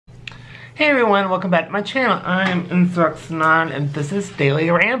Hey everyone, welcome back to my channel. I'm Instruction9 and this is Daily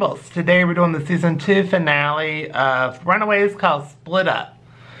Rambles. Today we're doing the season 2 finale of Runaways called Split Up.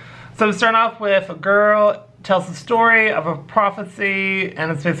 So we start off with a girl tells the story of a prophecy,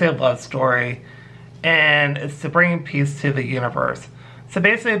 and it's basically a love story, and it's to bring peace to the universe. So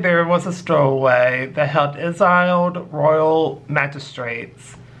basically there was a stowaway that helped exiled royal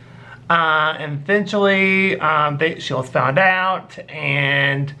magistrates. And eventually she was found out,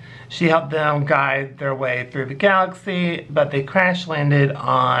 and she helped them guide their way through the galaxy, but they crash landed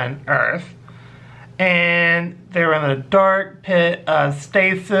on Earth. And they were in a dark pit of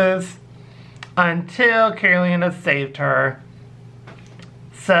stasis until Carolina saved her.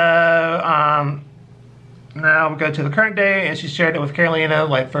 So now we go to the current day, and she shared it with Carolina,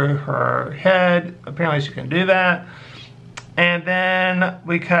 like through her head. Apparently she can do that. And then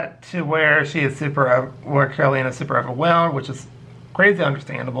we cut to where where Carolina is super overwhelmed, which is crazy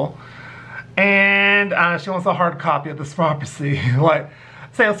understandable. And she wants a hard copy of this prophecy. Like,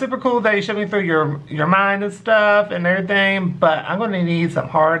 say, it's super cool that you showed me through your mind and stuff and everything, but I'm going to need some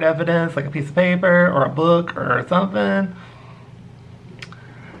hard evidence, like a piece of paper or a book or something.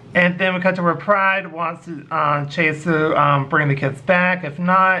 And then we cut to where Pride wants to Chase to bring the kids back. If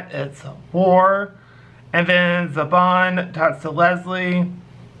not, it's a war. And then Zebon talks to Leslie,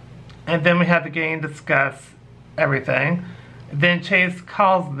 and then we have the gang discuss everything. Then Chase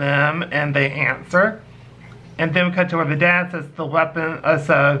calls them, and they answer. And then we cut to where the dad says the weapon,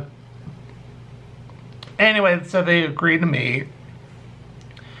 so they agree to meet.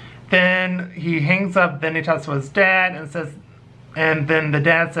 Then he hangs up, then he talks to his dad, and then the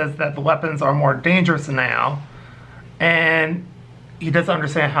dad says that the weapons are more dangerous now. And he doesn't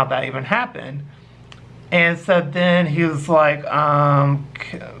understand how that even happened. And so then he was like,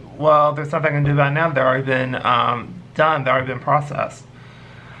 well, there's nothing I can do about it now. They've already been done. They've already been processed.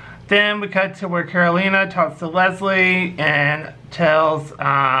 Then we cut to where Carolina talks to Leslie and tells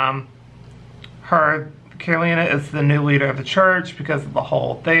her Carolina is the new leader of the church because of the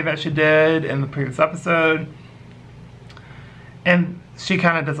whole thing that she did in the previous episode. And she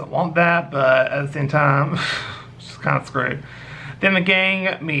kind of doesn't want that, but at the same time, she's kind of screwed. Then the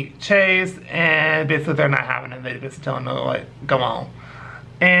gang meet Chase, and basically they're not having it. They just tell him to, like, go on.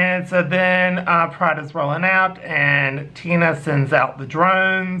 And so then Pride is rolling out, and Tina sends out the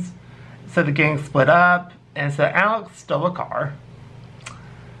drones. So the gang split up, and so Alex stole a car.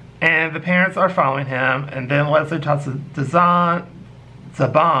 And the parents are following him, and then Leslie talks to Zebon,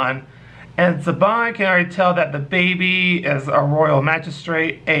 and Zebon can already tell that the baby is a royal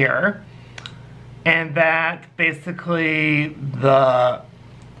magistrate heir. And that basically everyone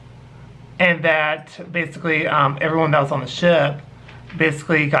that was on the ship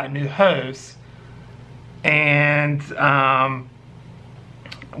basically got new hosts, and so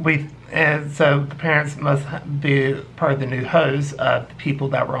the parents must be part of the new hosts of the people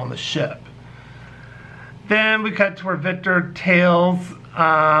that were on the ship. Then we cut to where Victor tells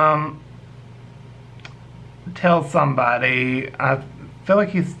somebody. I feel like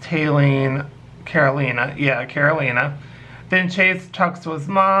he's tailing Carolina. Yeah, Carolina. Then Chase talks to his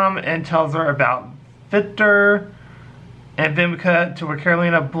mom and tells her about Victor. And then we cut to where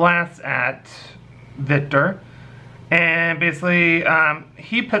Carolina blasts at Victor. And basically,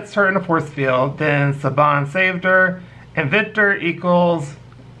 he puts her in a force field. Then Saban saved her. And Victor equals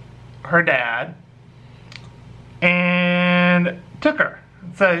her dad. And took her.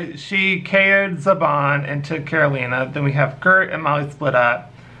 So she KO'd Saban and took Carolina. Then we have Gert and Molly split up.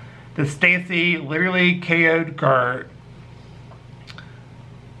 The Stacy literally KO'd Gert.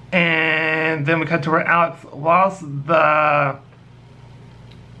 And then we cut to where Alex lost so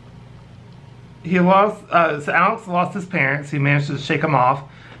Alex lost his parents. He managed to shake them off.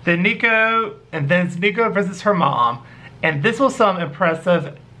 Then it's Nico versus her mom. And this was some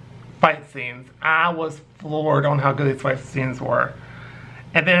impressive fight scenes. I was floored on how good these fight scenes were.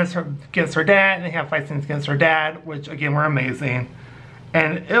 And then it's against her dad, and they have fight scenes against her dad, which again were amazing.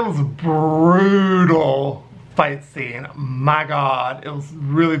 And it was a brutal fight scene. My God, it was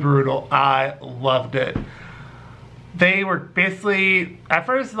really brutal. I loved it. They were basically, at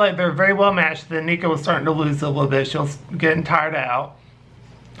first, like, they're very well matched. Then Nico was starting to lose a little bit. She was getting tired out.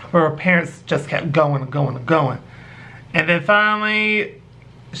 But her parents just kept going and going and going. And then finally,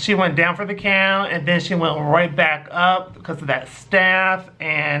 she went down for the count, and then she went right back up because of that staff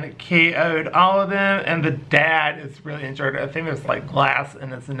and KO'd all of them. And the dad is really injured. I think there's like glass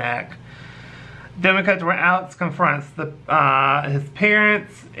in his neck. Then we cut to where Alex confronts his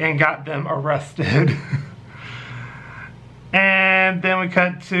parents and got them arrested. And then we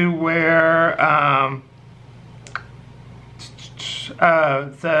cut to where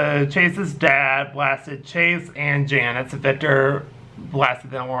So Chase's dad blasted Chase and Janet. So Victor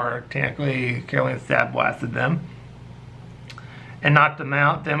blasted them, or technically Carolina's dad blasted them and knocked them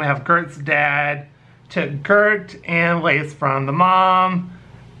out. Then we have Gert's dad took Gert and Lace from the mom,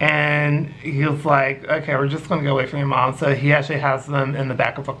 and he was like, okay, we're just going to go away from your mom. So he actually has them in the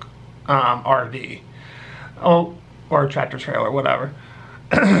back of a RV. Oh, or a tractor trailer, whatever.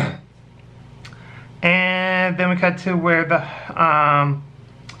 And then we cut to where the,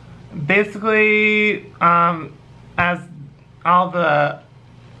 basically, as all the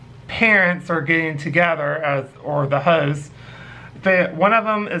parents are getting together, or the hosts, one of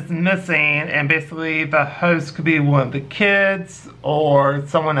them is missing, and basically the host could be one of the kids or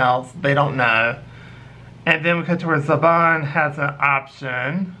someone else, they don't know. And then we cut to where Zaban has an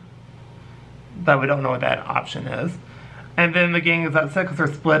option, but we don't know what that option is. And then the gang is upset because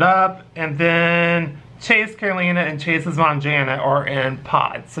they're split up. And then Chase, Carolina, and Chase's mom, Janet, are in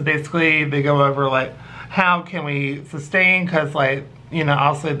pods. So basically, they go over, like, how can we sustain? Because, like, you know,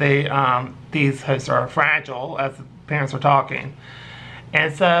 also these hosts are fragile, as the parents are talking.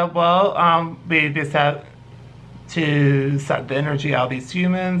 And so, well, we just have to suck the energy out of these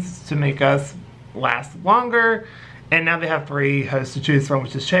humans to make us last longer. And now they have 3 hosts to choose from,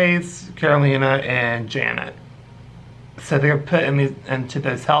 which is Chase, Carolina, and Janet. So they're put into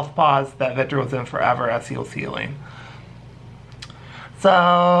those health pods that Victor was in forever as he was healing.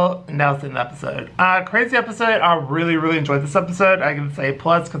 So, now it's in the episode. Crazy episode. I really, really enjoyed this episode. I give it A+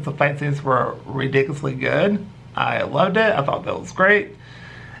 because the fight scenes were ridiculously good. I loved it. I thought that was great.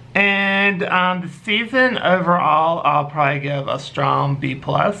 And the season overall, I'll probably give a strong B+.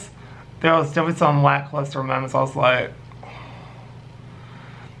 There was definitely some lackluster moments. I was like,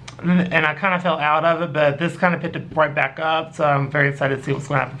 and I kind of fell out of it, but this kind of picked it right back up. So I'm very excited to see what's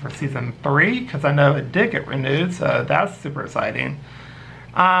going to happen for season 3, because I know it did get renewed, so that's super exciting.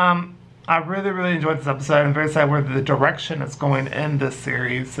 I really, really enjoyed this episode. I'm very excited where the direction is going in this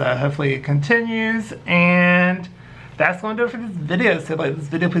series. So hopefully it continues, and that's going to do it for this video. So if you like this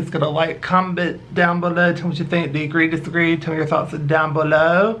video, please go to like, comment down below, tell me what you think. Do you agree, disagree? Tell me your thoughts down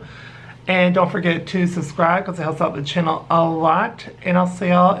below. And don't forget to subscribe because it helps out the channel a lot. And I'll see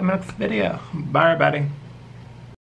y'all in my next video. Bye, everybody.